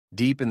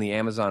Deep in the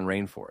Amazon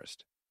rainforest,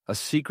 a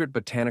secret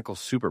botanical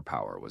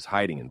superpower was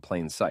hiding in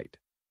plain sight.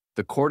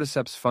 The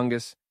Cordyceps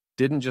fungus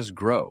didn't just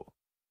grow,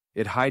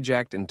 it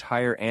hijacked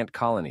entire ant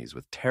colonies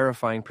with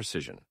terrifying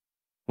precision.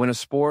 When a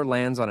spore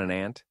lands on an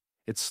ant,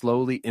 it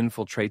slowly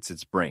infiltrates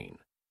its brain,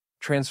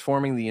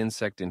 transforming the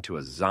insect into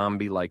a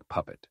zombie-like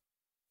puppet.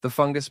 The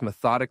fungus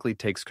methodically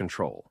takes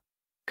control,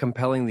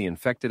 compelling the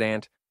infected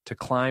ant to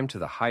climb to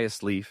the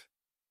highest leaf,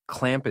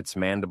 clamp its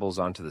mandibles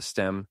onto the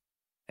stem,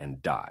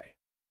 and die.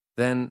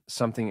 Then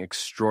something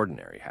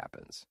extraordinary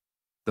happens.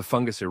 The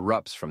fungus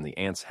erupts from the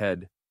ant's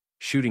head,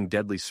 shooting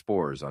deadly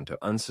spores onto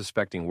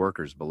unsuspecting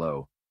workers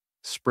below,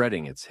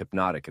 spreading its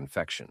hypnotic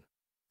infection.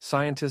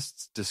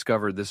 Scientists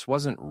discovered this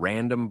wasn't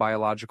random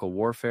biological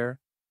warfare,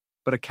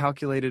 but a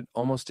calculated,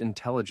 almost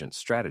intelligent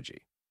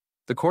strategy.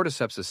 The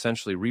cordyceps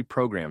essentially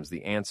reprograms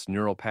the ant's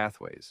neural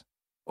pathways,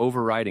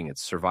 overriding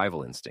its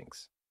survival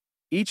instincts.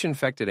 Each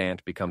infected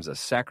ant becomes a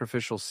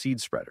sacrificial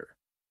seed spreader,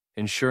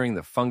 ensuring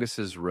the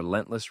fungus's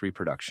relentless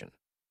reproduction.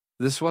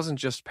 This wasn't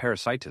just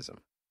parasitism.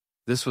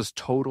 This was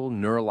total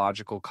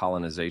neurological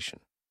colonization.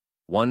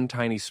 One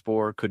tiny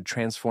spore could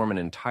transform an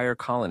entire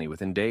colony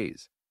within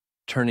days,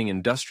 turning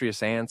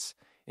industrious ants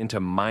into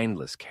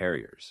mindless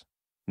carriers.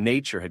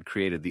 Nature had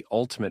created the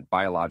ultimate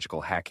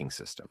biological hacking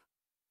system,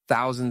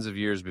 thousands of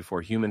years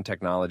before human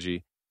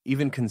technology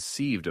even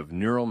conceived of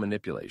neural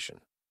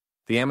manipulation.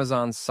 The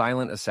Amazon's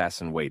silent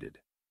assassin waited,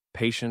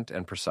 patient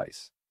and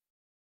precise.